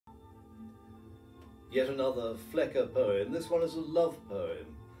Yet another Flecker poem. This one is a love poem,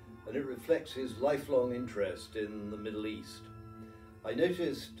 and it reflects his lifelong interest in the Middle East. I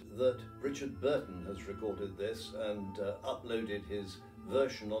noticed that Richard Burton has recorded this and uploaded his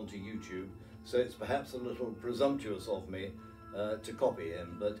version onto YouTube, so it's perhaps a little presumptuous of me to copy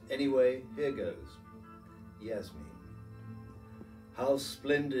him, but anyway, here goes. Yasmin. How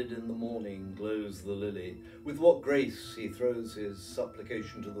splendid in the morning glows the lily, with what grace he throws his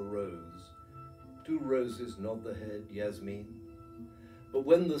supplication to the rose. Do roses nod the head, Yasmin? But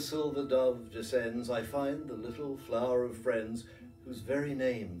when the silver dove descends, I find the little flower of friends, whose very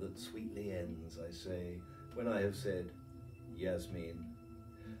name that sweetly ends, I say, when I have said, Yasmin.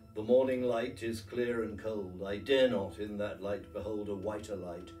 The morning light is clear and cold, I dare not in that light behold a whiter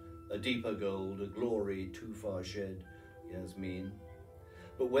light, a deeper gold, a glory too far shed, Yasmin.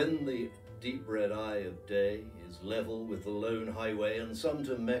 But when the deep red eye of day is level with the lone highway, and some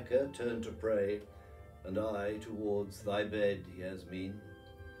to Mecca turn to pray, and I towards thy bed, Yasmin.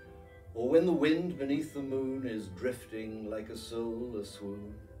 Or when the wind beneath the moon is drifting like a soul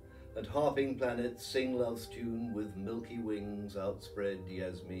aswoon, and harping planets sing love's tune with milky wings outspread,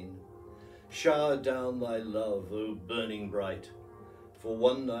 Yasmin. Shower down thy love, O burning bright, for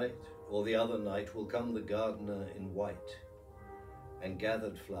one night or the other night will come the gardener in white, and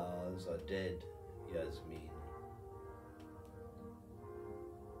gathered flowers are dead, Yasmin.